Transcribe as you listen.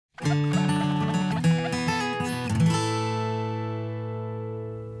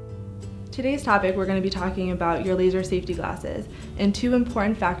Today's topic, we're going to be talking about your laser safety glasses, and two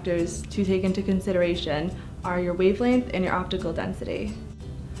important factors to take into consideration are your wavelength and your optical density.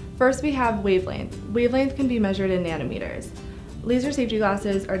 First, we have wavelength. Wavelength can be measured in nanometers. Laser safety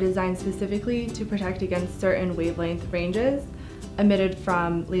glasses are designed specifically to protect against certain wavelength ranges emitted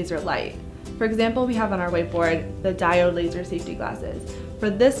from laser light. For example, we have on our whiteboard the Diode Laser Safety Glasses. For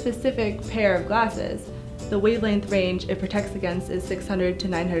this specific pair of glasses, the wavelength range it protects against is 600 to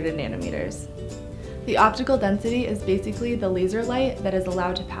 900 nanometers. The optical density is basically the laser light that is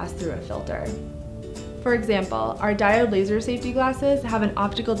allowed to pass through a filter. For example, our Diode Laser Safety Glasses have an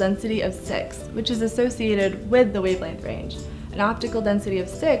optical density of 6, which is associated with the wavelength range. An optical density of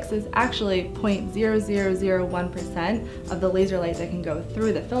 6 is actually 0.0001% of the laser light that can go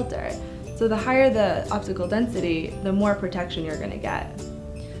through the filter. So the higher the optical density, the more protection you're going to get.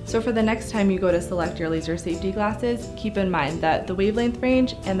 So for the next time you go to select your laser safety glasses, keep in mind that the wavelength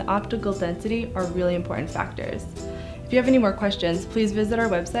range and the optical density are really important factors. If you have any more questions, please visit our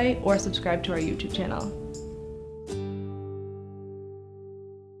website or subscribe to our YouTube channel.